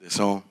This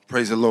on.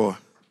 Praise the Lord.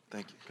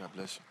 Thank you. God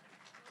bless you.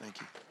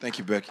 Thank you. Thank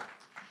you, Becky.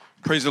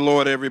 Praise the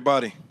Lord,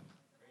 everybody.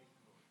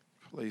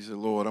 Praise the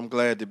Lord. I'm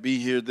glad to be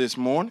here this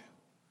morning.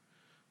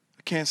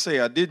 I can't say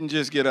I didn't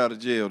just get out of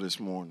jail this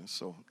morning,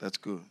 so that's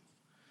good.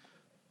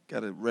 Got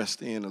to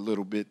rest in a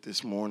little bit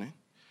this morning.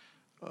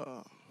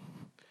 I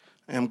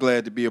am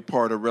glad to be a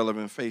part of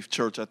Relevant Faith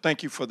Church. I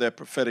thank you for that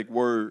prophetic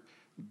word,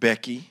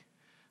 Becky.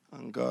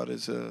 And God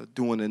is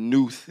doing a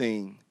new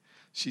thing.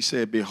 She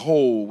said,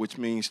 behold, which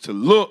means to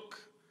look.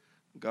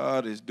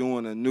 God is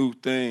doing a new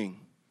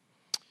thing.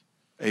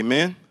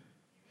 Amen.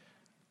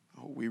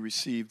 We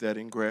receive that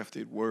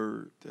engrafted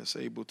word that's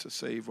able to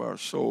save our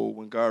soul.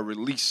 When God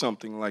releases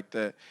something like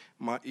that,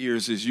 my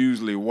ears is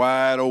usually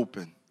wide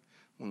open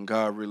when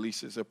God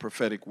releases a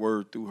prophetic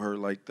word through her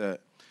like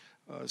that.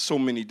 So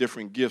many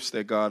different gifts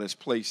that God has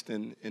placed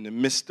in the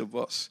midst of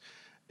us,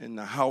 in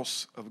the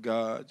house of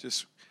God,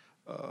 just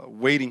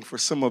waiting for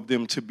some of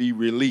them to be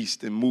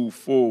released and move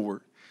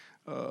forward.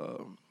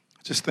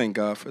 Just thank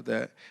God for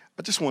that.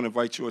 I just want to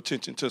invite your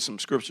attention to some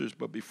scriptures,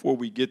 but before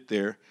we get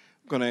there,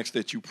 I'm going to ask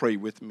that you pray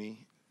with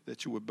me,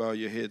 that you would bow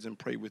your heads and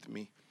pray with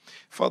me.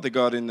 Father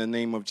God, in the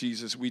name of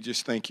Jesus, we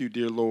just thank you,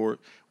 dear Lord.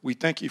 We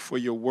thank you for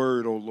your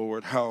word, oh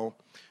Lord, how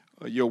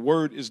your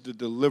word is the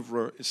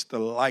deliverer, it's the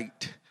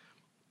light,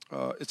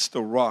 it's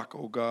the rock,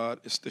 oh God.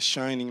 It's the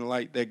shining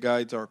light that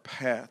guides our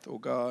path, oh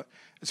God.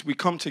 As we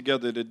come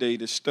together today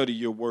to study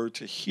your word,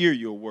 to hear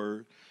your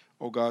word,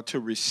 oh God, to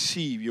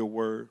receive your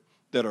word,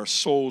 that our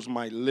souls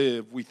might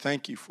live, we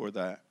thank you for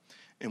that.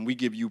 And we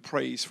give you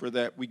praise for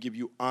that. We give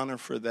you honor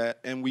for that.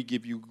 And we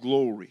give you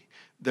glory.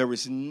 There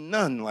is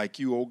none like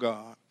you, oh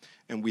God.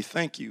 And we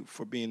thank you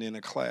for being in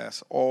a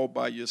class all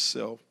by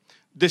yourself.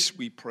 This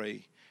we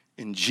pray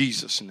in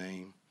Jesus'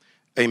 name.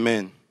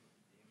 Amen.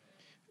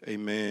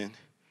 Amen.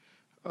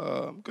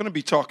 I'm going to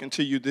be talking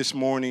to you this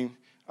morning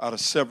out of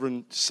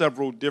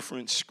several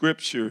different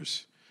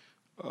scriptures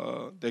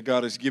that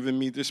God has given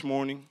me this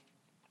morning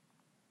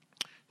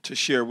to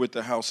share with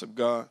the house of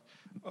God.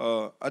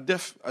 I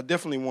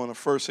definitely want to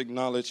first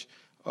acknowledge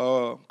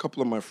a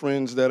couple of my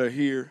friends that are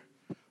here.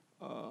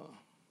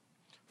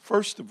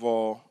 First of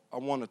all, I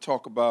want to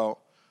talk about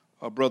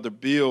Brother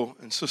Bill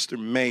and Sister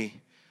May.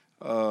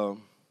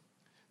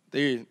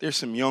 They're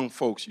some young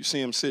folks. You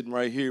see them sitting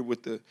right here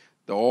with the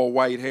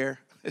all-white hair,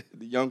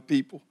 the young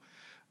people.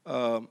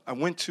 I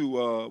went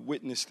to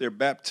witness their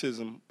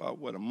baptism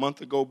about, a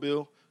month ago,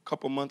 Bill? A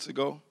couple months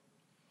ago.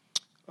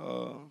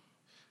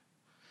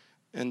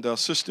 And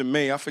Sister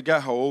May, I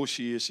forgot how old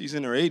she is. She's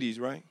in her 80s,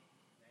 right?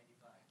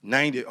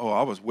 90. Oh,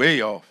 I was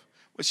way off.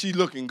 But she's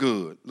looking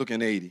good,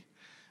 looking 80.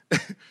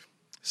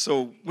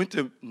 So went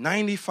to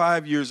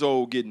 95 years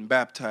old getting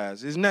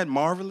baptized. Isn't that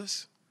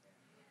marvelous?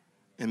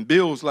 And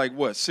Bill's like,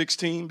 what,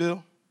 16,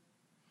 Bill?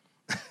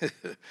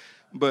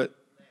 But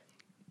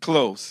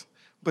close.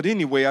 But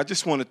anyway, I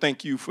just want to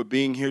thank you for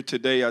being here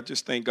today. I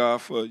just thank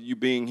God for you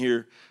being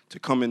here to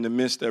come in the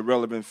midst of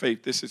Relevant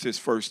Faith. This is his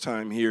first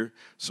time here.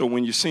 So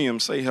when you see him,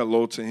 say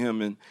hello to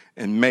him.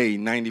 And May,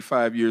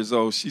 95 years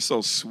old, she's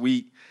so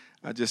sweet.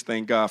 I just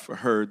thank God for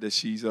her, that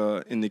she's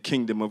in the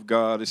kingdom of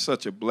God. It's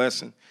such a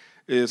blessing.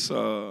 It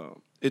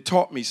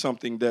taught me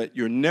something, that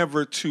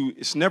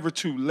it's never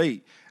too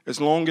late.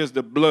 As long as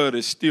the blood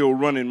is still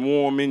running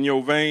warm in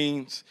your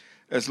veins,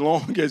 as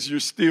long as you're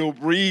still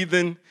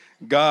breathing,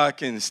 God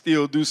can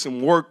still do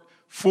some work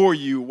for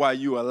you while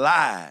you're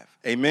alive.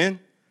 Amen?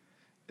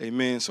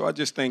 Amen. So I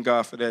just thank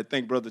God for that.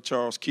 Thank Brother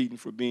Charles Keaton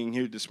for being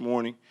here this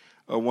morning,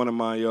 one of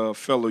my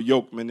fellow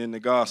yokemen in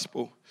the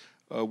gospel.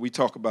 We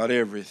talk about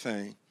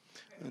everything.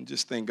 And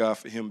just thank God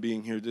for him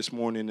being here this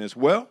morning as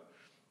well.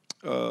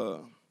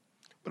 But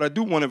I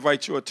do want to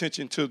invite your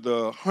attention to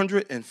the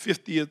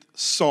 150th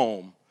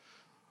Psalm,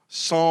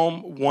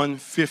 Psalm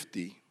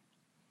 150.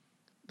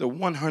 The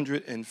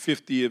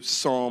 150th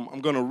Psalm.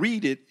 I'm going to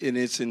read it in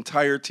its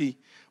entirety,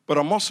 but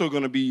I'm also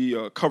going to be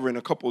covering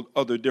a couple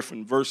other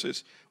different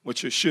verses,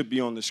 which should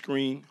be on the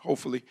screen,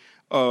 hopefully.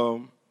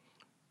 And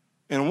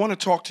I want to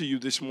talk to you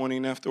this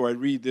morning after I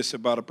read this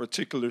about a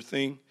particular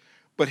thing.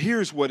 But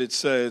here's what it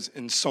says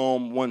in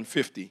Psalm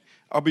 150.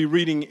 I'll be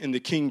reading in the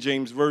King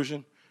James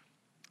Version.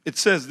 It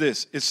says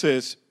this. It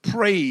says,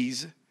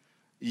 praise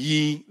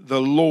ye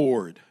the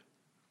Lord.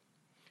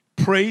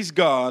 Praise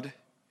God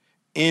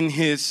in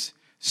his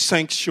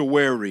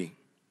sanctuary.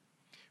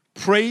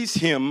 Praise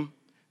him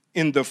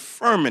in the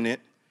firmament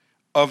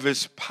of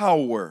his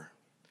power.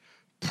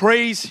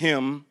 Praise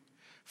him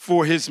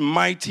for his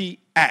mighty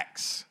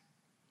acts.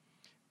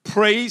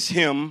 Praise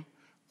him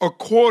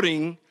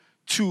according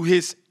to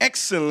his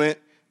excellent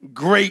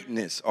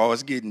greatness. Oh,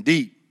 it's getting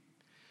deep.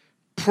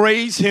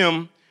 Praise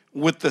him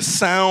with the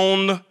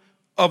sound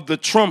of the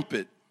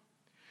trumpet.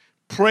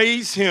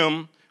 Praise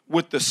him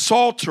with the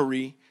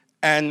psaltery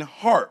and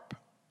harp.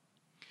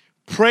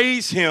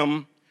 Praise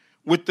him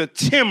with the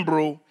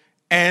timbrel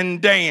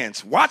and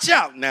dance. Watch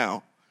out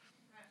now.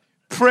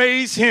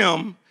 Praise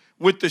him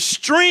with the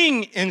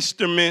string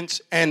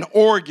instruments and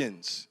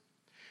organs.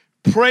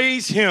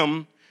 Praise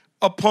him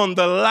upon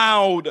the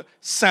loud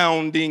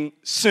sounding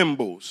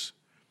cymbals.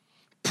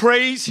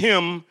 praise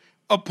him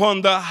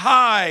upon the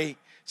high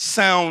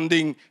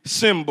sounding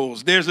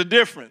cymbals. There's a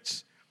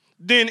difference.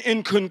 Then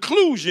in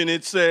conclusion,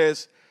 it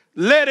says,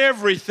 let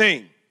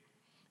everything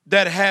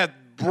that hath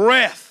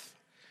breath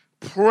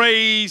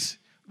praise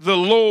the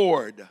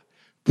Lord.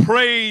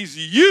 Praise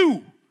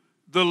you,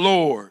 the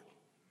Lord.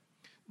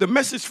 The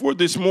message for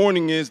this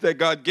morning is that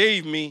God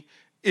gave me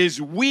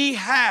is we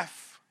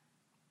have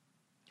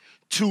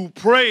to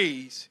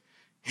praise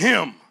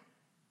him.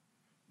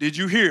 Did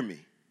you hear me?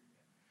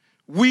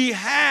 We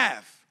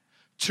have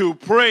to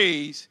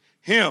praise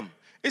him.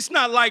 It's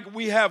not like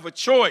we have a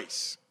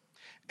choice.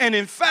 And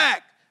in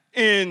fact,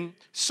 in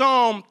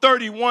Psalm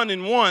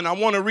 31:1, I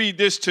want to read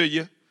this to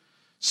you.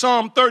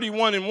 Psalm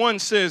 31:1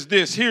 says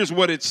this. Here's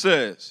what it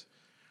says.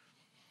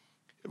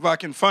 If I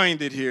can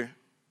find it here.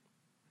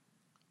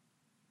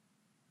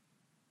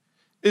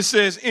 It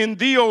says, in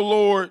thee, O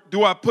Lord,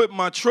 do I put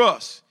my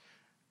trust,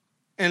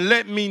 and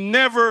let me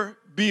never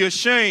be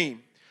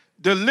ashamed.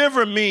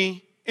 Deliver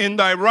me in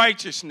thy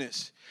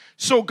righteousness.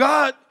 So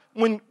God,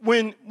 when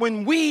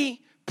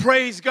we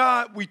praise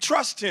God, we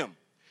trust him.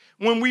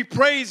 When we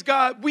praise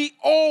God, we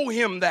owe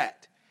him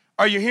that.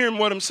 Are you hearing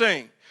what I'm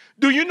saying?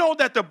 Do you know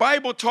that the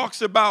Bible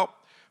talks about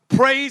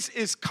praise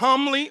is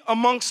comely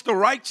amongst the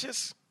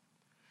righteous?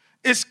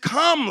 It's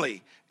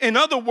comely. In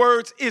other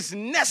words, it's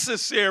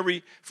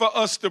necessary for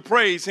us to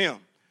praise him.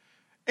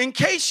 In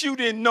case you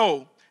didn't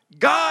know,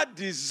 God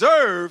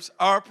deserves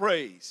our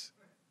praise.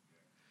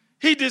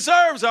 He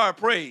deserves our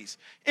praise.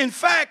 In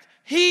fact,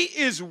 he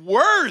is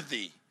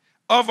worthy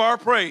of our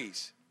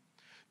praise.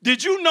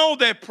 Did you know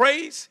that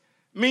praise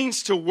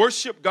means to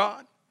worship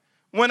God?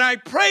 When I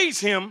praise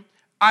him,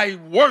 I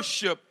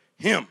worship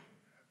him.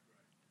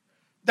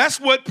 That's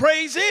what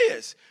praise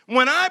is.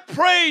 When I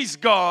praise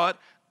God,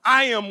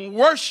 I am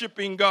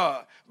worshiping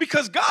God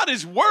because God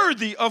is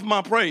worthy of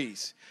my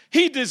praise.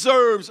 He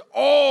deserves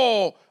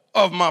all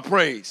of my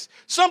praise.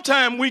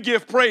 Sometimes we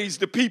give praise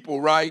to people,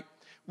 right?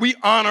 We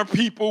honor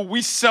people,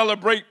 we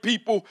celebrate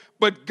people,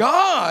 but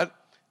God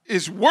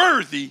is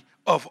worthy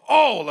of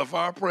all of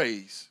our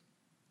praise.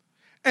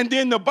 And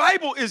then the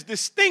Bible is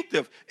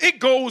distinctive. It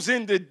goes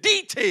into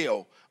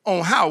detail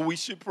on how we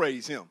should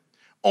praise him,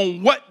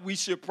 on what we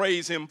should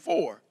praise him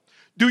for.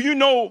 Do you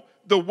know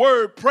the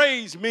word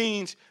praise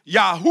means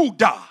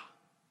Yahudah?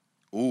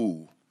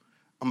 Ooh,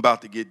 I'm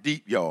about to get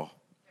deep, y'all.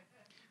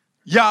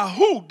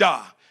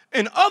 Yahudah.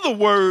 In other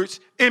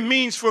words, it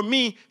means for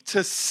me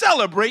to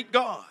celebrate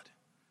God.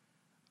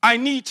 I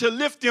need to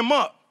lift him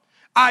up.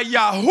 I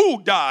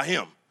Yahudah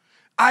him.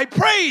 I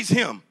praise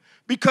him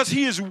because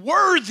he is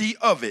worthy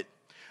of it.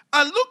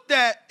 I looked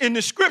at in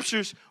the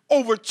scriptures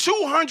over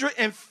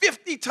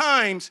 250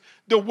 times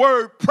the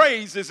word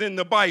praise is in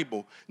the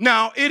Bible.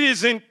 Now it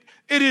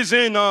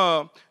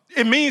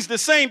means the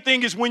same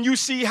thing as when you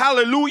see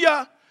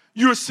hallelujah,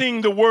 you're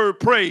seeing the word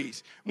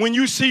praise. When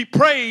you see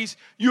praise,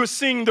 you're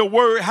seeing the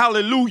word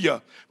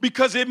hallelujah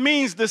because it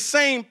means the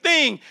same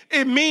thing.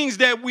 It means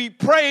that we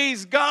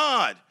praise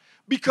God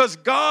because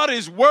God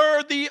is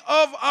worthy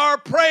of our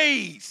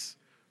praise.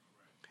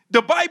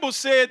 The Bible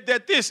said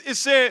that it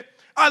said,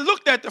 I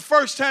looked at the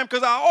first time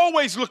because I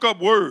always look up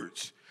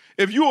words.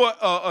 If you're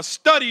a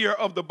studier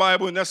of the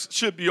Bible, and that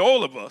should be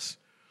all of us,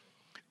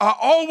 I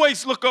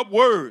always look up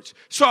words.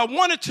 So I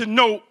wanted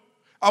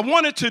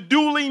to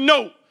duly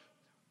note,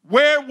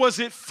 where was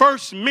it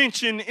first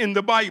mentioned in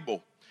the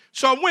Bible?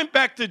 So I went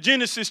back to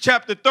Genesis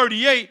chapter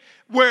 38,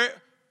 where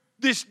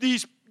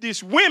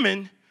these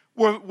women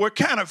were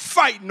kind of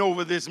fighting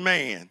over this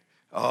man.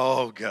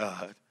 Oh,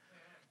 God.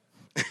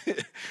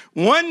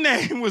 One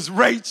name was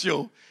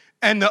Rachel,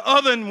 and the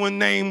other one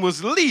name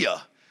was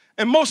Leah.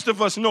 And most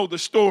of us know the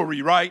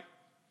story, right?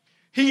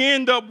 He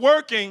ended up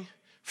working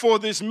for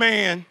this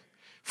man,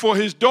 for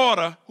his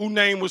daughter, whose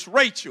name was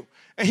Rachel.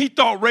 And he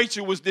thought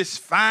Rachel was this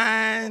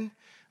fine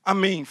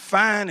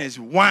as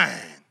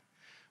wine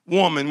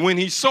woman. When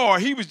he saw her,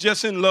 he was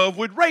just in love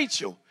with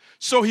Rachel.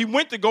 So he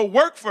went to go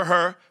work for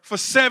her for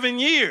 7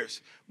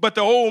 years. But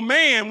the old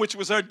man, which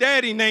was her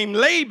daddy named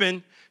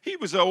Laban, he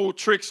was an old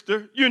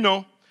trickster, you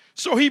know.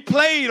 So he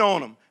played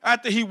on him.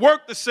 After he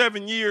worked the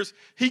 7 years,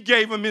 he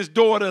gave him his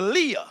daughter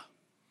Leah.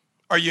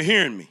 Are you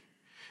hearing me?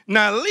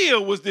 Now, Leah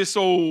was this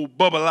old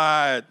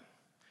bubble-eyed,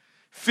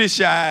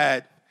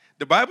 fish-eyed.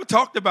 The Bible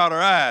talked about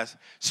her eyes.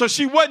 So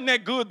she wasn't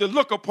that good to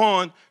look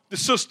upon the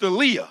sister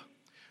Leah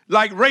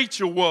like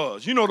Rachel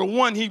was, you know, the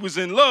one he was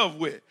in love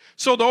with.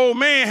 So the old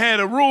man had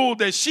a rule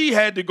that she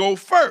had to go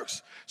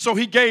first. So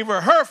he gave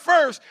her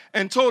first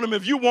and told him,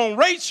 if you want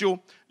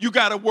Rachel, you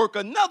got to work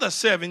another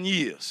 7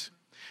 years.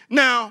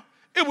 Now,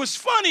 it was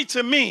funny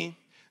to me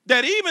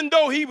that even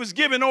though he was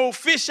giving old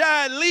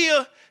fish-eyed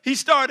Leah, he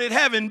started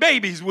having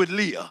babies with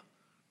Leah.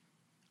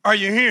 Are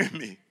you hearing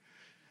me?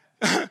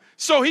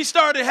 So he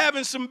started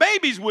having some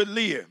babies with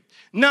Leah.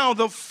 Now,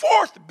 the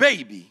fourth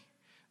baby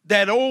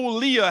that old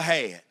Leah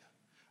had,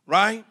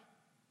 right?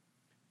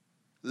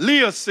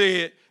 Leah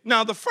said,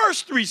 now the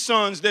first 3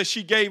 sons that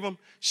she gave him,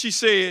 she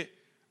said,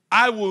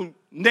 I will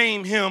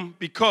name him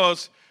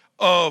because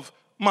of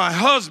my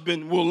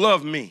husband will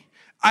love me.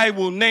 I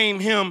will name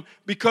him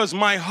because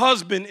my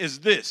husband is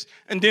this.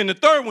 And then the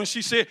third one,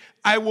 she said,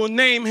 I will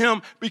name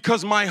him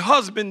because my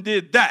husband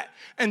did that.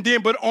 And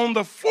then, but on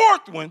the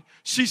fourth one,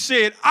 she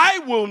said, I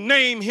will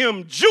name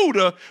him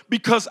Judah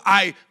because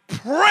I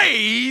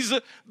praise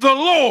the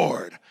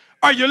Lord.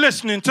 Are you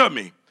listening to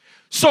me?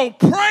 So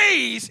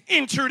praise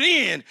entered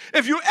in.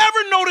 If you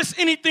ever notice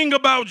anything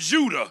about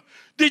Judah,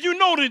 did you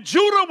know that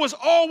Judah was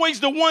always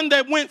the one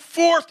that went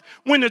forth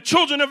when the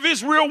children of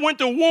Israel went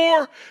to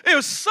war? It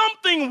was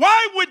something,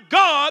 why would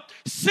God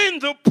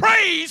send the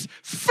praise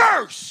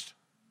first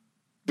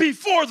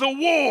before the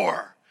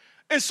war?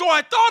 And so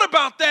I thought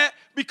about that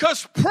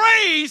because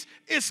praise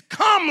is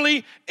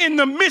comely in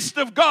the midst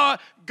of God.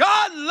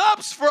 God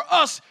loves for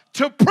us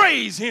to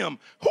praise him.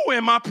 Who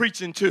am I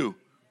preaching to?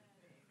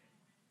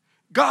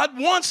 God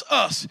wants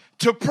us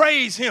to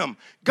praise him.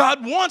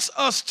 God wants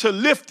us to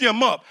lift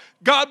him up.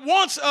 God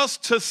wants us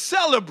to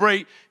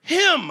celebrate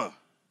him.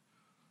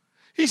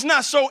 He's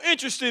not so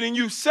interested in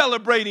you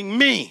celebrating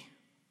me.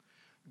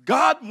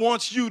 God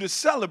wants you to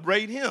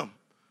celebrate him.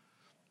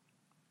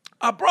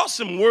 I brought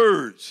some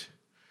words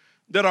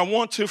that I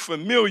want to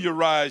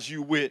familiarize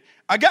you with.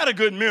 I got a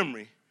good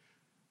memory,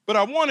 but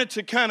I wanted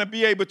to kind of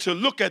be able to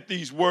look at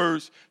these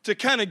words to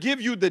kind of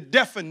give you the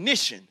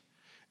definition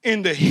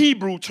in the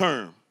Hebrew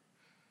term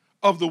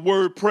of the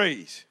word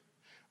praise.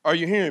 Are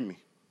you hearing me?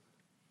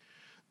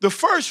 The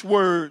first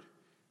word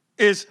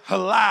is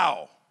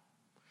halal.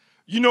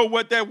 You know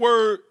what that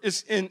word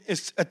is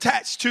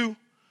attached to?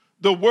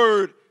 The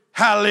word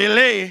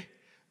hallelujah.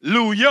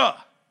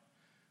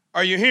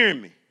 Are you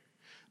hearing me?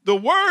 The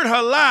word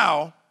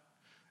halal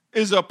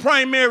is a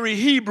primary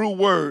Hebrew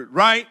word,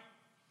 right?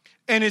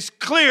 And it's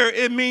clear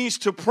it means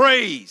to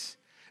praise.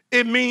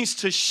 It means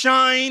to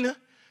shine.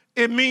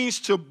 It means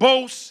to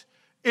boast.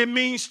 It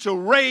means to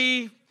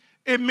rave.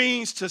 It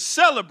means to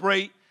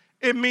celebrate.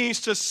 It means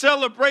to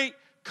celebrate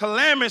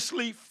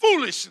calamitously,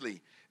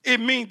 foolishly. It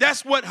means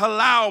that's what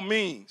halal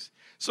means.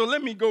 So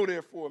let me go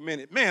there for a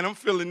minute. Man, I'm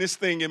feeling this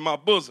thing in my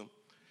bosom.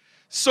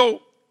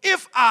 So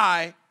if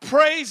I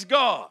praise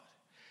God,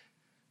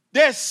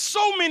 there's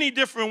so many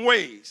different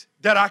ways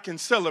that I can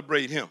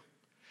celebrate him.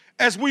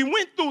 As we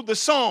went through the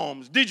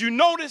Psalms, did you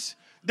notice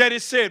that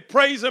it said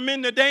praise him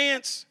in the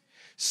dance?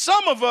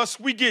 Some of us,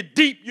 we get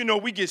deep,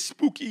 we get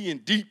spooky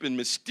and deep and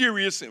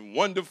mysterious and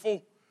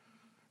wonderful.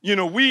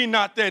 We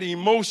not that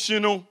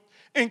emotional.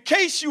 In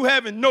case you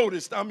haven't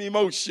noticed, I'm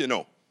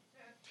emotional.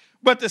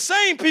 But the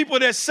same people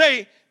that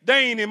say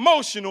they ain't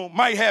emotional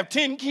might have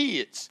 10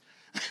 kids.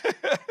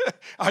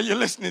 Are you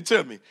listening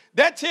to me?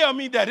 That tell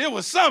me that it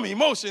was some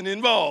emotion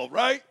involved,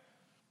 right?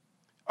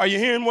 Are you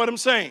hearing what I'm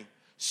saying?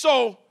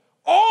 So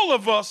all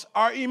of us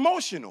are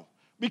emotional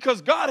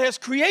because God has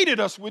created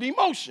us with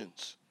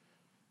emotions.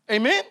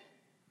 Amen?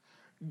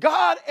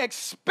 God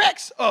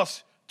expects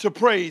us to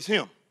praise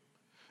him.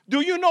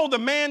 Do you know the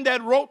man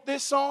that wrote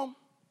this psalm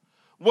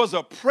was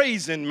a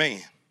praising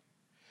man?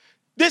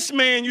 This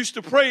man used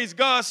to praise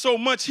God so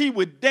much he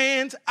would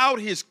dance out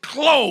his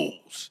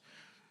clothes.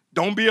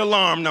 Don't be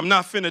alarmed. I'm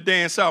not finna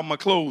dance out my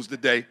clothes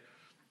today.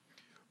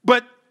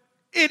 But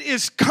it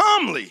is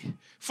comely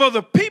for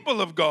the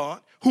people of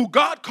God, who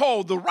God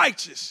called the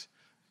righteous,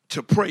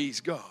 to praise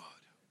God,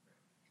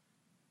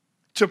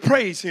 to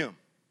praise him.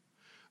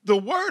 The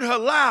word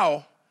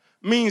halal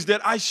means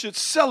that I should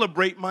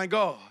celebrate my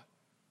God.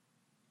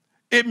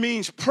 It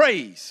means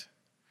praise.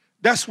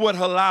 That's what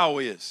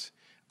halal is.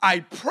 I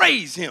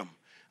praise him.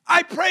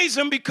 I praise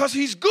him because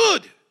he's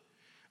good.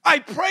 I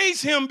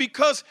praise him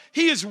because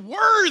he is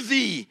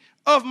worthy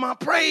of my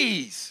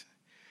praise.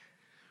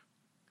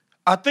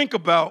 I think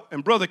about,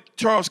 and Brother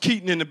Charles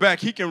Keaton in the back,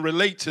 he can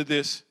relate to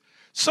this.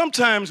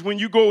 Sometimes when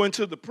you go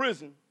into the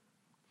prison,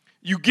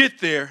 you get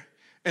there,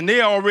 and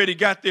they already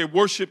got their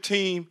worship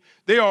team.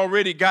 They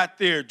already got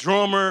their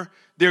drummer,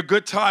 their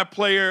guitar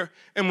player.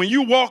 And when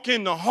you walk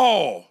in the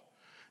hall,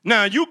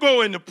 now you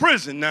go into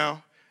prison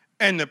now,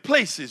 and the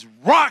place is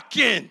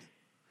rocking.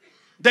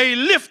 They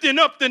lifting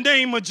up the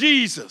name of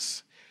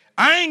Jesus.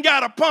 I ain't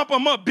got to pump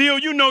them up. Bill,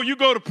 you know you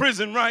go to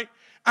prison, right?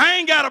 I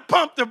ain't got to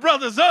pump the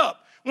brothers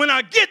up. When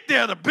I get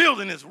there, the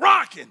building is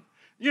rocking.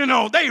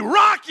 They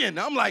rocking.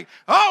 I'm like,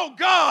 oh,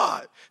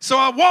 God. So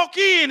I walk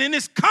in, and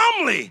it's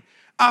comely.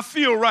 I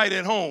feel right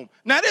at home.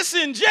 Now, this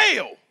in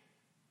jail.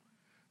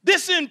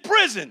 This in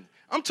prison.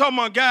 I'm talking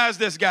about guys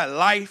that's got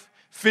life,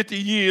 50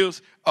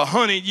 years,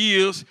 100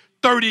 years,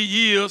 30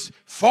 years,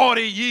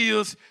 40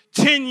 years,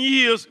 10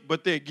 years,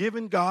 but they're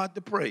giving God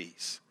the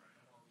praise.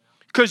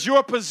 Because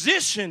your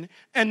position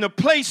and the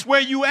place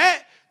where you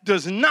at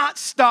does not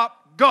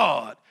stop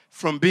God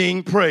from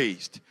being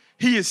praised.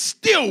 He is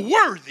still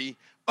worthy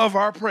of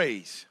our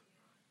praise.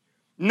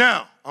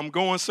 Now, I'm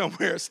going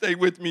somewhere. Stay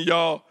with me,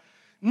 y'all.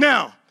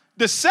 Now,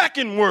 the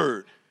second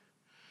word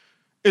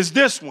is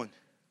this one,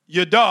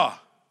 yadah.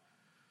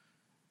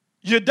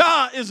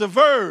 Yadah is a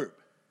verb,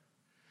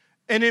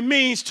 and it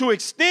means to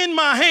extend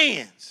my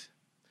hands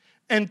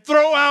and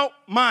throw out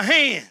my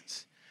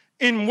hands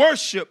in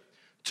worship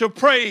to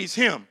praise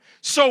him.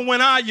 So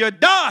when I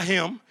yadah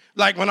him,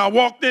 like when I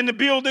walked in the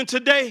building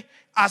today,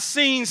 I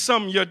seen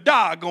some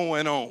yada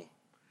going on.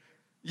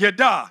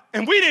 Yada.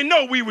 And we didn't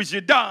know we was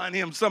yadaing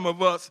him, some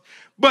of us.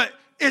 But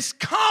it's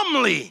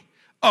commonly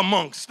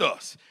amongst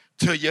us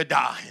to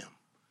yada him.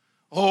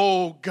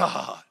 Oh,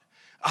 God,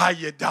 I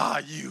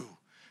yada you.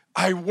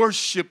 I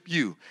worship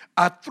you.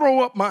 I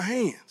throw up my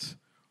hands.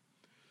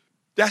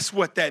 That's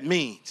what that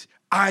means.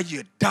 I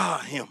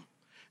yada him.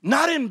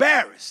 Not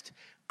embarrassed.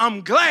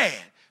 I'm glad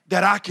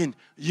that I can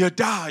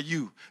yada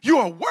you. You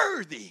are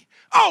worthy.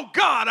 Oh,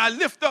 God, I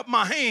lift up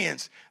my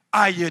hands.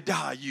 I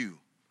yada you.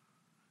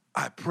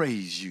 I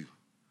praise you.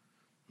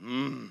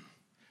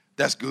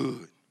 That's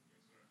good.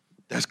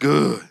 That's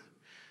good.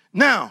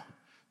 Now,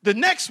 the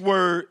next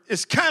word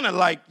is kind of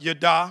like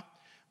yada,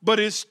 but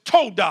it's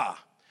toda.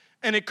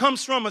 And it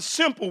comes from a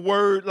simple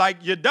word like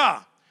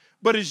yada,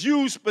 but it's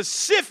used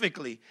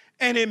specifically,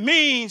 and it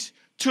means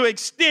to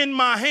extend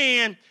my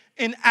hand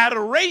in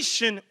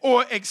adoration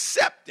or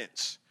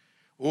acceptance.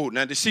 Oh,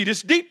 now to see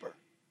this deeper,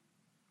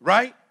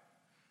 right?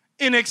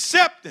 In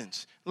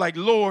acceptance, like,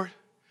 Lord,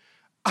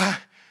 I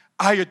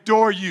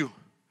adore you.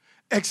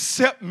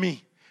 Accept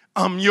me.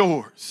 I'm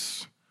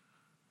yours.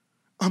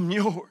 I'm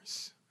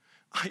yours.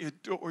 I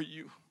adore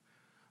you.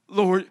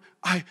 Lord,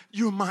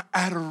 you're my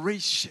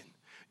adoration.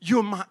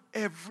 You're my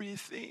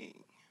everything.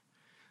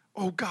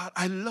 Oh, God,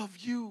 I love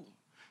you.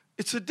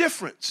 It's a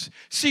difference.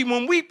 See,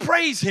 when we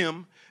praise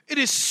him, it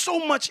is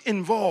so much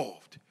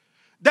involved.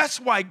 That's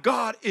why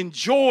God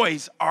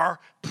enjoys our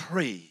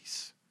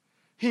praise.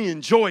 He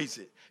enjoys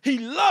it. He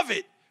loves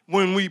it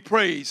when we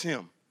praise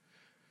him.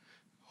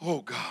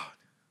 Oh, God.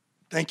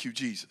 Thank you,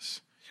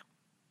 Jesus.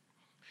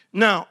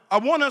 Now, I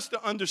want us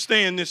to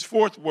understand this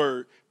fourth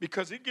word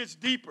because it gets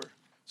deeper.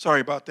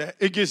 Sorry about that.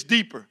 It gets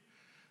deeper.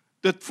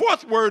 The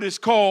fourth word is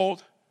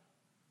called,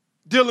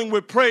 dealing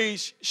with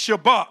praise,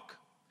 shabach.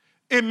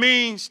 It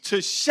means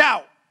to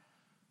shout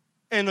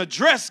and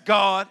address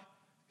God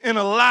in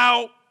a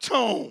loud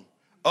tone.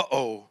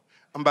 Uh-oh,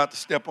 I'm about to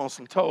step on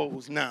some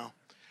toes now.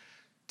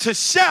 To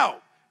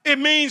shout, it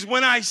means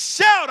when I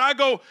shout, I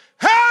go,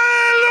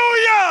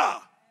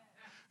 hallelujah,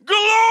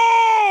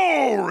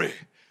 glory.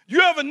 You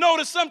ever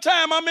notice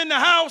sometime I'm in the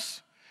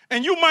house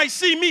and you might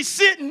see me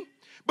sitting,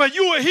 but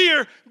you will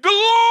hear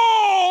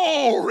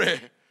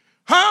glory.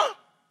 Huh?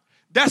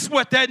 That's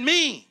what that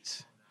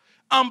means.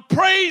 I'm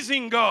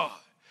praising God.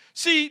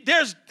 See,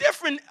 there's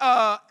different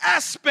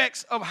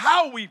aspects of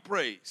how we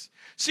praise.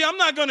 See, I'm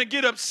not going to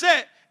get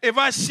upset if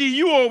I see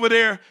you over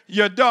there,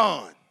 you're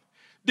done.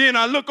 Then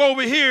I look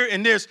over here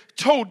and there's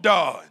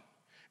todah.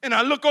 And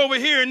I look over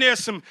here and there's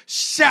some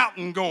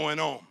shouting going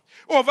on.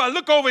 Or if I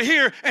look over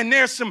here and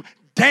there's some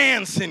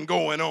dancing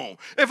going on.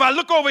 If I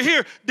look over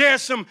here,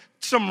 there's some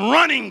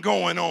running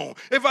going on.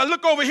 If I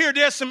look over here,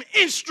 there's some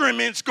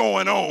instruments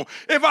going on.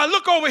 If I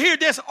look over here,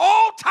 there's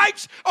all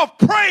types of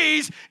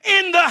praise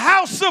in the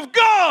house of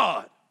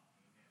God.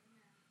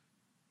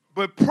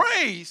 But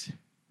praise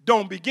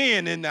don't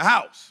begin in the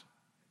house.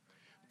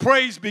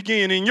 Praise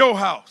begin in your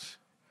house.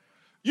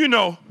 You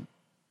know,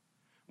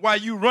 while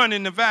you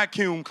running the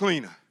vacuum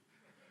cleaner.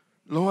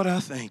 Lord, I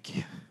thank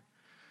you.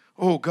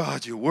 Oh,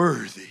 God, you're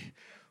worthy.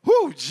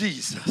 Oh,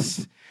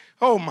 Jesus.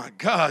 Oh, my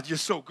God, you're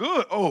so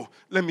good. Oh,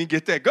 let me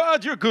get that.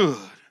 God, you're good.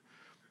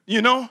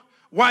 You know,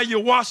 while you're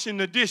washing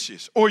the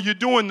dishes or you're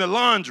doing the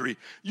laundry,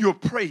 you're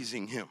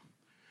praising him.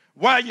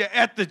 While you're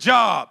at the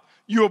job,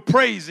 you're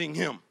praising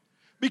him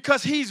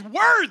because he's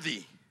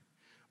worthy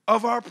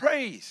of our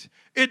praise.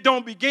 It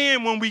don't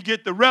begin when we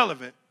get the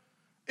relevant.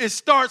 It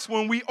starts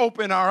when we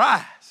open our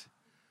eyes.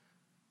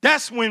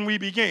 That's when we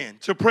begin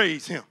to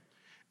praise him.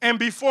 And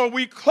before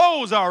we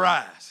close our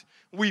eyes,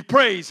 we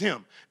praise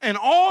him. And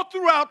all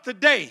throughout the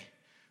day,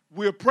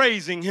 we're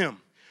praising him.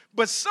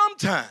 But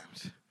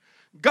sometimes,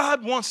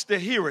 God wants to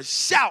hear a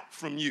shout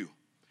from you.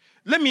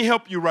 Let me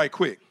help you right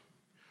quick.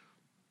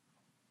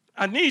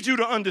 I need you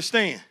to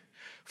understand.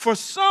 For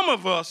some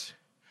of us,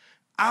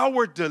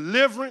 our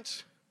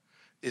deliverance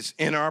is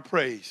in our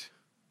praise.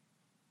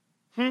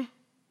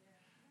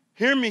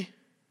 Hear me.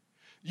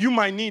 You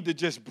might need to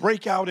just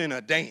break out in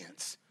a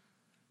dance.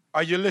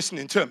 Are you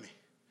listening to me?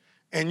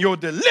 And your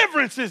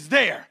deliverance is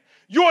there.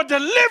 Your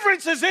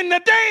deliverance is in the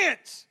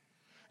dance.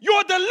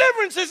 Your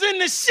deliverance is in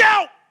the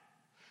shout.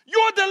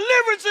 Your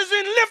deliverance is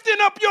in lifting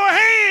up your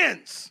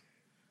hands.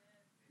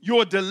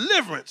 Your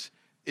deliverance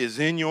is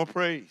in your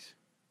praise.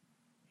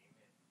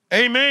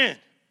 Amen.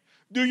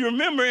 Do you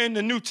remember in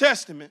the New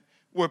Testament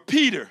where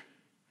Peter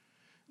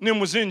and them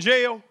was in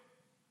jail?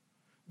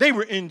 They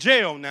were in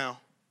jail now,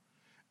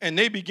 and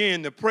they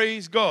began to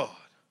praise God,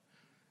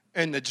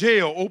 and the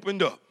jail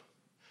opened up.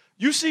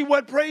 You see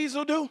what praise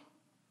will do?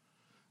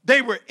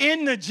 They were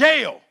in the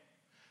jail,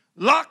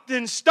 locked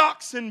in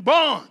stocks and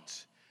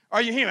bonds.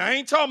 Are you hearing? I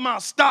ain't talking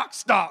about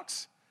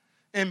stocks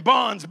and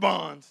bonds,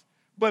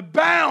 but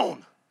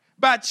bound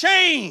by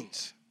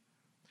chains.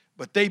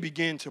 But they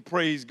began to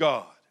praise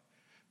God.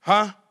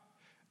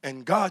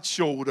 And God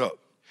showed up.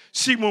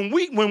 See, when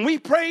we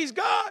praise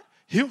God,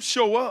 he'll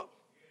show up.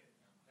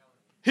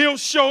 He'll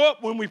show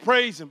up when we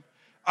praise him.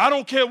 I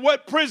don't care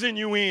what prison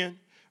you in,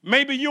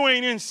 Maybe you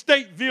ain't in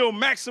Stateville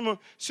maximum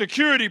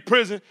security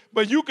prison,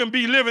 but you can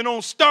be living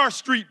on Star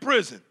Street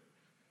prison.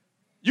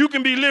 You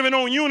can be living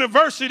on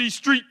University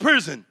Street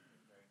prison.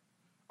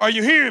 Are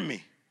you hearing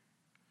me?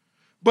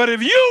 But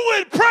if you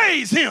would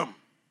praise him,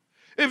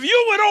 if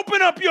you would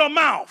open up your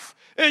mouth,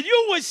 if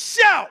you would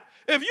shout,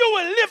 if you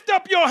would lift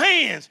up your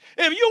hands,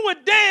 if you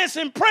would dance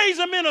and praise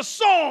him in a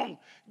song,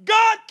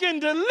 God can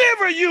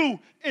deliver you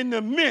in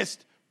the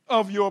midst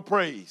of your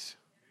praise.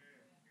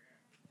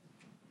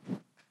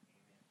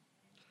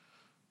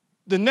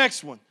 The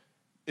next one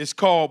is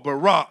called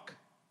Barak.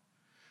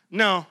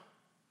 Now,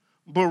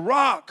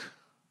 Barak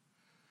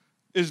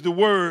is the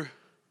word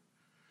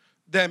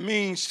that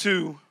means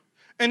to,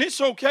 and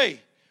it's okay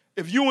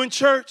if you're in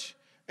church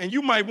and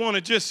you might want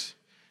to just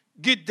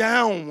get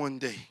down one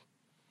day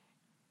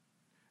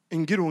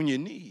and get on your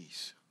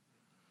knees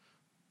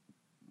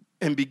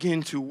and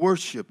begin to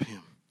worship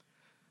him.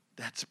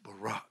 That's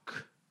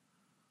Barak.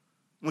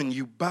 When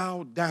you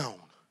bow down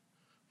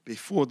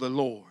before the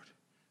Lord,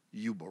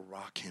 you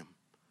Barak him.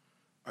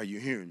 Are you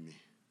hearing me?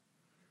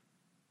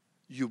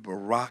 You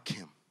Barak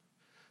him.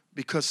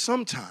 Because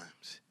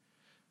sometimes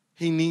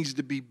he needs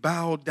to be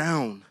bowed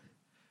down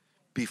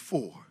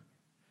before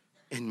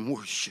in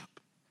worship.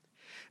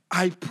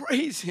 I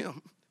praise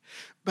him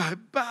by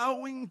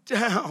bowing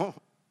down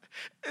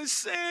and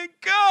saying,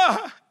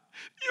 God,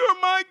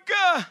 you're my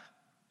God.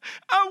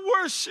 I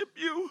worship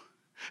you.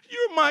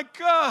 You're my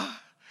God.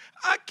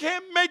 I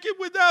can't make it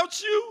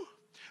without you.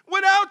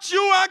 Without you,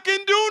 I can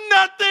do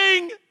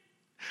nothing.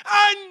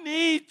 I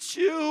need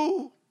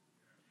you.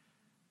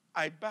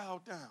 I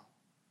bow down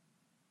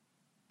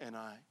and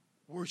I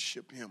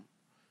worship him.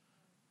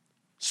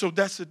 So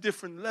that's a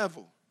different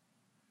level.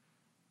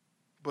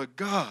 But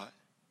God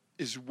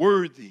is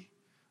worthy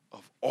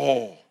of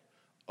all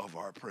of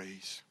our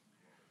praise.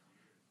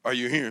 Are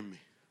you hearing me?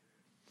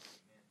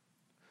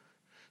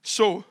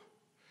 So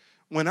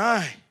when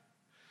I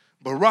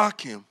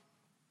Barak him,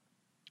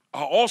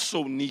 I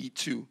also need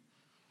to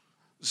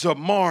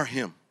zamar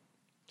him.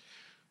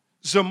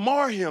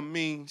 Zamar him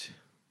means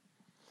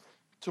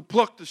to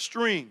pluck the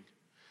string.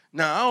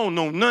 Now, I don't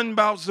know nothing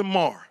about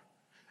zamar.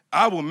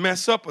 I will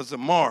mess up a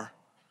zamar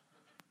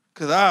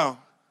because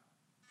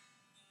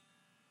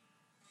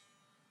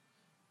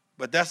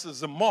but that's a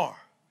zamar.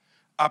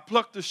 I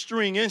pluck the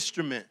string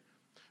instrument,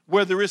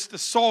 whether it's the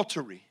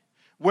psaltery,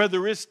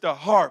 whether it's the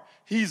harp.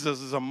 He's a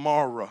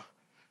zamara.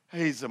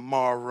 Hey,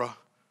 zamara.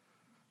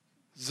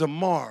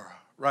 Zamara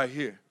right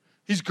here.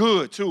 He's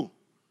good too.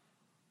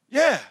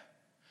 Yeah.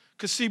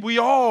 Because see, we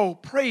all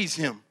praise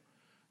him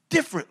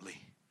differently,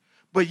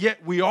 but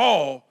yet we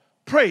all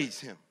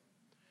praise him.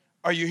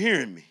 Are you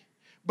hearing me?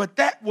 But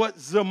that's what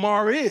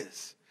zamar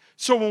is.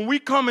 So when we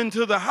come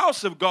into the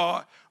house of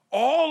God,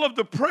 all of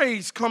the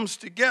praise comes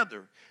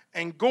together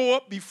and go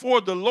up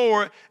before the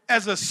Lord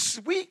as a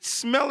sweet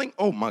smelling,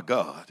 oh my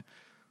God,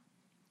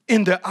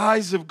 in the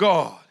eyes of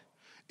God.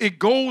 It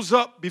goes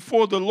up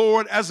before the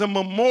Lord as a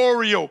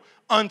memorial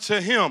unto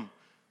him.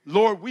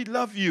 Lord, we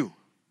love you.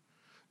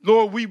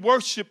 Lord, we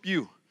worship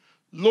you.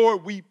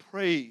 Lord, we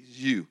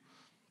praise you.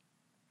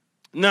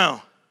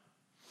 Now,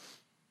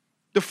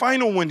 the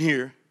final one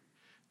here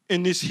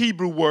in this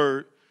Hebrew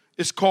word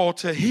is called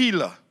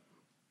tehillah.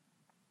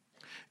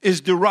 It's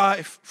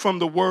derived from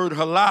the word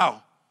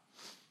halal,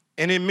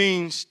 and it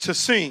means to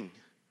sing.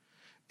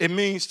 It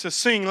means to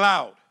sing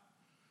loud.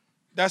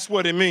 That's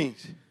what it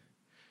means.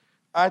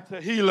 I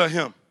tehillah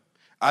him.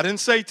 I didn't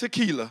say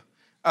tequila.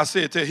 I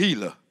said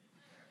tehillah.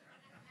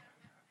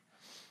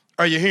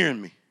 Are you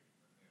hearing me?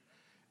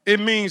 It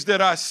means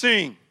that I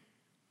sing.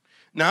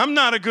 Now, I'm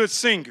not a good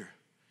singer.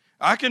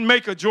 I can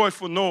make a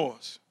joyful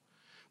noise.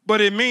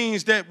 But it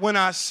means that when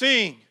I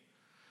sing,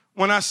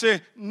 when I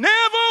say,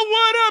 never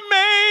would have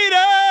made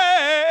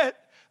it,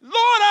 Lord,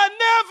 I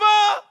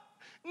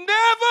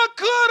never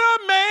could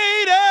have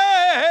made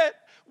it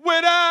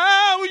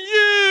without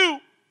you.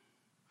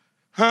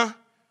 Huh?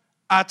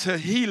 I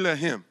tehillah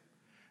him.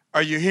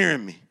 Are you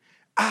hearing me?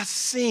 I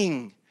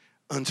sing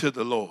unto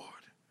the Lord.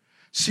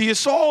 See,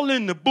 it's all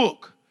in the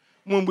book.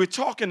 When we're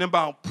talking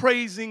about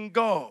praising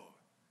God,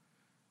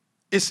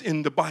 it's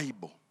in the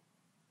Bible.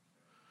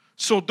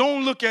 So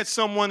don't look at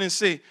someone and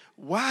say,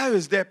 why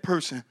is that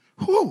person,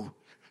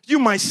 you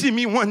might see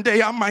me one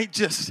day, I might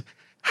just,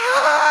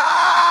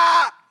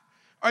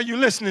 Are you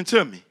listening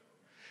to me?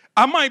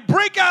 I might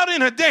break out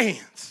in a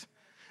dance.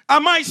 I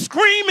might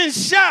scream and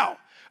shout.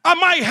 I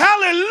might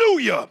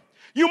hallelujah.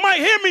 You might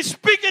hear me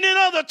speaking in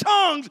other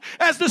tongues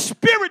as the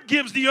Spirit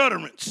gives the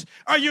utterance.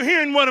 Are you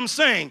hearing what I'm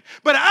saying?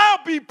 But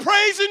I'll be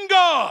praising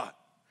God.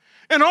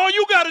 And all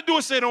you got to do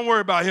is say, don't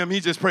worry about him.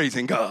 He's just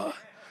praising God.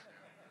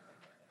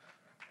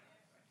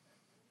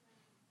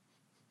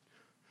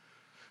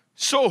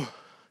 So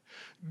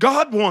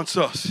God wants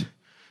us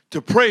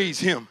to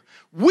praise him.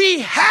 We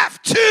have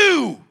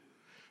to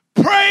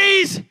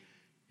praise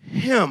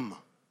him.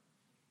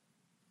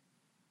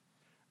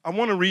 I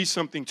want to read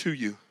something to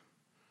you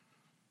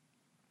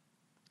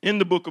in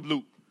the book of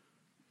Luke,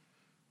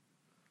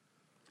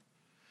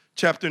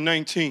 chapter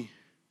 19.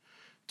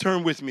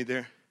 Turn with me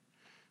there.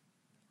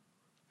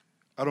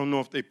 I don't know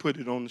if they put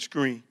it on the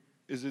screen.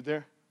 Is it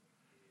there?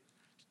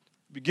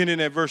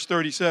 Beginning at verse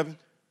 37.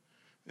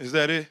 Is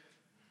that it?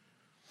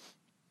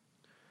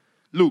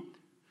 Luke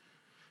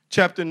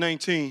chapter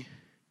 19,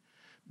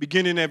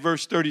 beginning at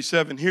verse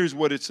 37. Here's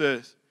what it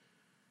says.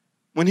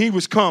 When he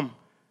was come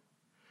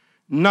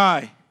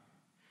nigh,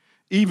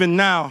 even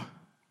now,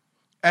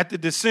 at the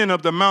descent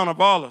of the Mount of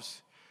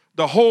Olives,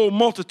 the whole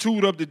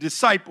multitude of the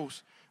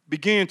disciples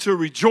began to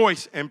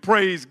rejoice and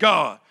praise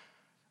God.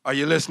 Are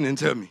you listening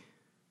to me?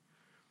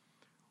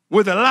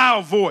 With a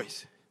loud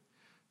voice,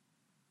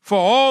 for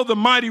all the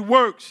mighty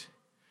works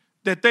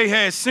that they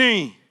had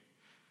seen,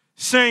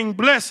 saying,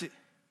 Blessed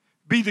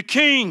be the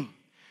King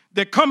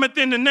that cometh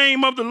in the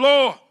name of the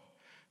Lord,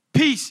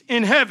 peace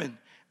in heaven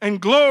and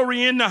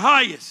glory in the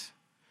highest.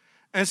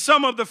 And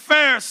some of the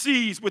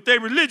Pharisees with their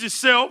religious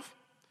self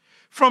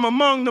from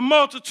among the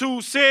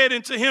multitude said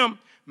unto him,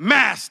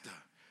 Master,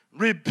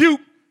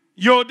 rebuke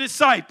your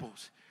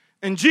disciples.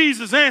 And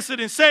Jesus answered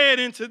and said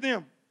unto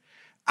them,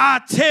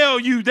 I tell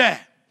you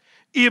that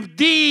if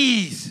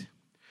these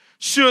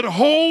should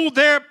hold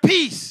their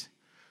peace,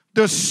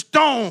 the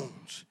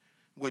stones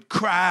would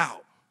cry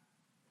out.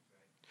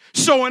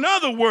 So in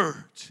other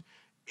words,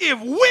 if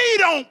we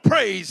don't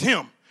praise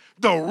him,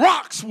 the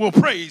rocks will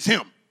praise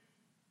him.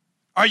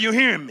 Are you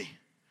hearing me?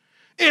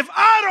 If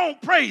I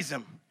don't praise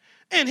him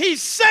and he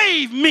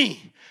saved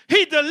me,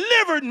 he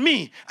delivered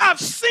me, I've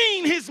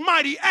seen his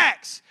mighty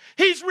acts,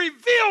 he's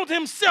revealed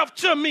himself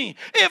to me.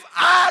 If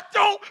I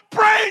don't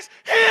praise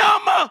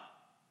him,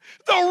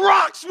 the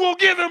rocks will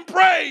give him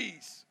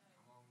praise.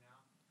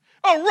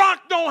 A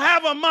rock don't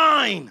have a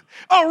mind.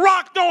 A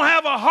rock don't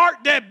have a heart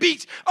that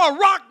beats. A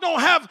rock don't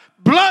have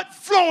blood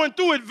flowing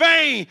through its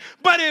vein.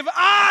 But if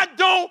I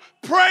don't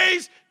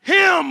praise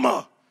him,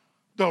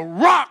 the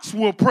rocks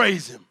will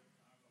praise him.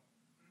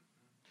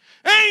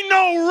 Ain't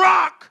no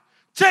rock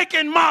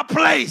taking my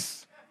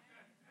place.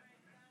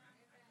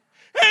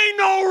 Ain't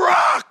no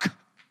rock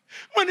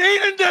when he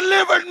done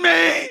delivered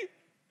me,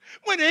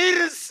 when he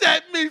done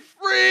set me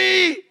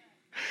free.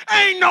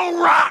 Ain't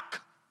no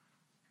rock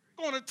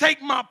going to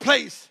take my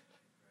place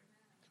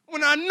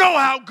when I know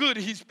how good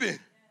he's been.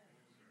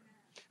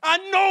 I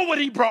know what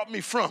he brought me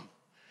from.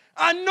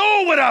 I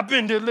know what I've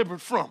been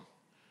delivered from.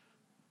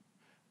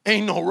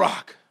 Ain't no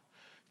rock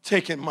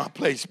taking my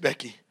place,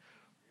 Becky.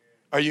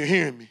 Are you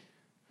hearing me?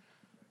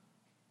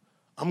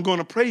 I'm going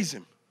to praise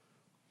him.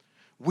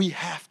 We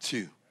have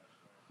to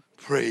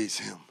praise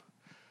him.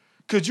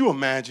 Could you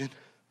imagine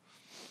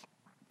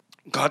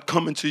God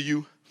coming to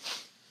you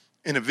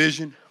in a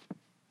vision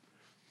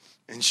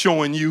and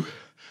showing you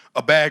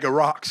a bag of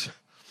rocks?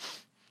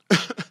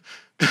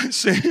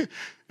 Saying,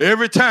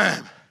 every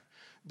time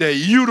that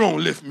you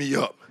don't lift me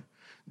up,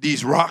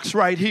 these rocks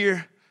right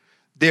here,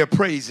 they're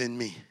praising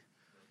me.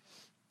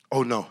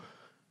 Oh no,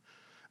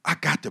 I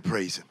got to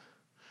praise him.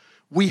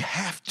 We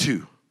have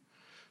to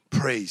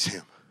praise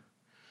him.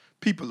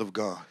 People of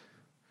God,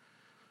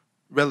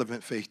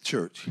 Relevant Faith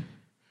Church,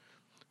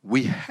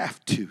 we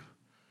have to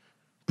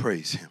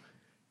praise him.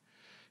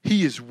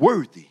 He is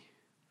worthy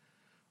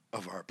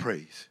of our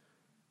praise.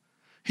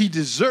 He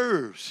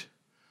deserves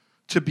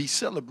to be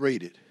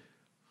celebrated.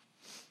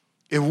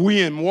 If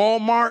we in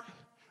Walmart,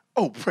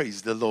 oh,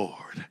 praise the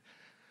Lord.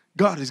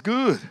 God is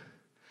good.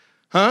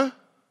 Huh?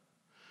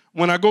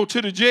 When I go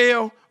to the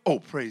jail, oh,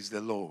 praise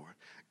the Lord.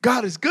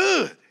 God is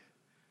good.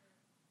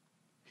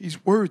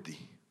 He's worthy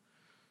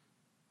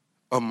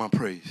of my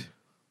praise.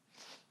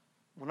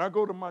 When I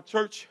go to my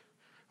church,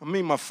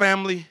 my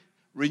family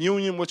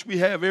reunion, which we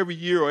have every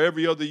year or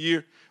every other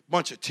year,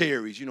 bunch of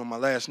Terrys. You know, my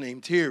last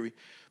name Terry.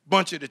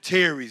 Bunch of the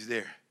Terrys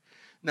there.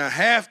 Now,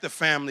 half the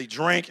family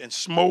drank and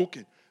smoked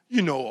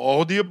and,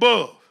 all the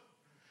above.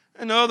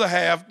 And the other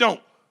half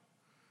don't.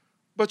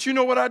 But you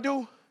know what I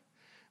do?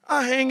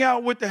 I hang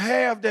out with the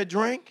half that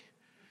drank.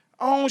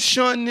 I don't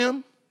shun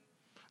them.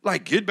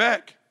 Like, get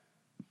back.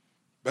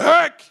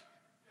 Back.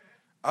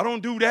 I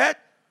don't do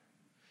that.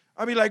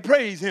 I be like,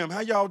 praise him.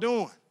 How y'all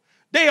doing?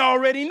 They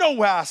already know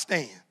where I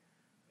stand.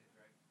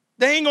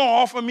 They ain't going to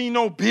offer me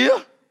no beer.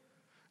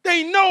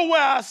 They know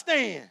where I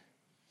stand.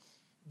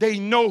 They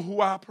know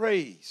who I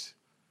praise.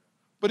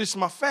 But it's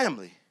my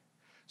family.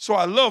 So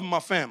I love my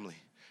family.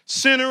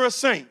 Sinner or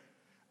saint,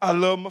 I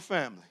love my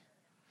family.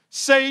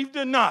 Saved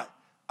or not,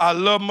 I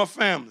love my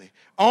family.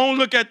 I don't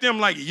look at them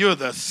like you're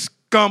the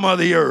scum of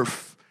the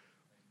earth.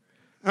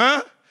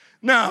 Huh?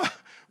 Now,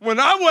 when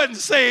I wasn't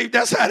saved,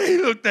 that's how they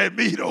looked at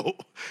me, though.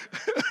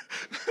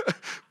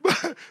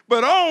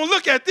 but I don't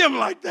look at them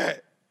like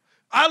that.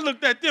 I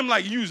looked at them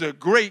like you's a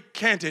great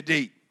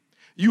candidate.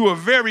 You a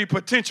very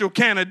potential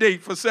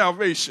candidate for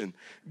salvation.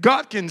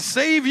 God can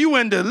save you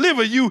and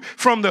deliver you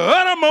from the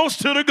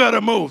uttermost to the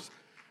guttermost.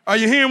 Are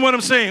you hearing what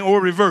I'm saying?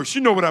 Or reverse.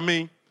 You know what I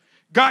mean.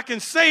 God can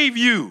save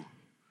you.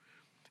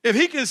 If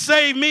he can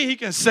save me, he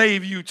can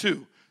save you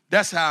too.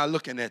 That's how I'm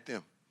looking at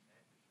them.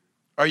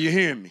 Are you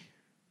hearing me?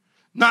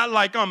 Not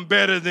like I'm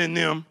better than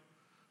them,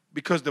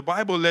 because the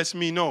Bible lets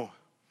me know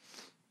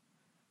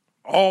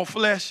all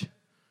flesh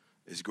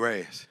is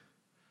grass.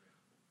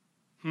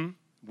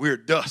 We're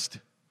dust.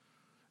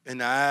 in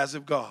the eyes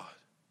of God.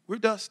 We're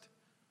dust.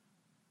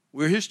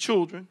 We're his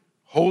children,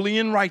 holy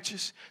and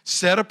righteous,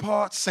 set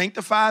apart,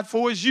 sanctified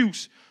for his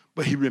use.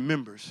 But he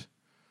remembers,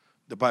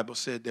 the Bible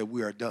said that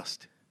we are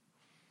dust.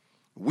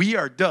 We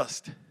are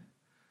dust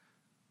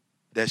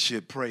that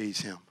should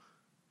praise him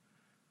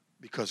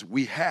because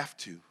we have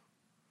to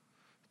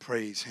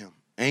praise him.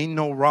 Ain't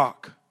no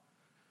rock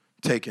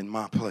taking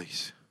my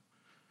place.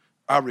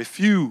 I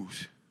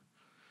refuse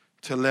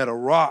to let a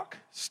rock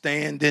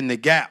stand in the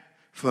gap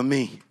for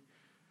me.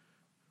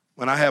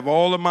 When I have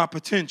all of my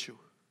potential,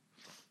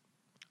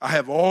 I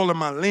have all of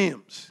my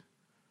limbs,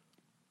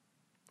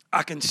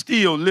 I can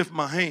still lift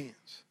my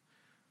hands.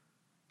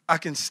 I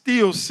can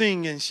still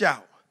sing and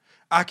shout.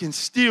 I can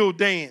still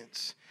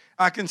dance.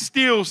 I can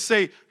still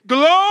say,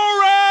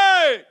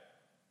 glory!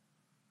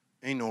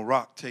 Ain't no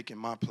rock taking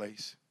my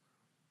place.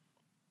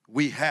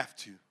 We have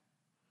to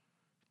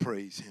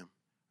praise him.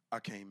 I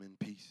came in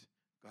peace.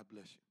 God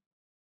bless you.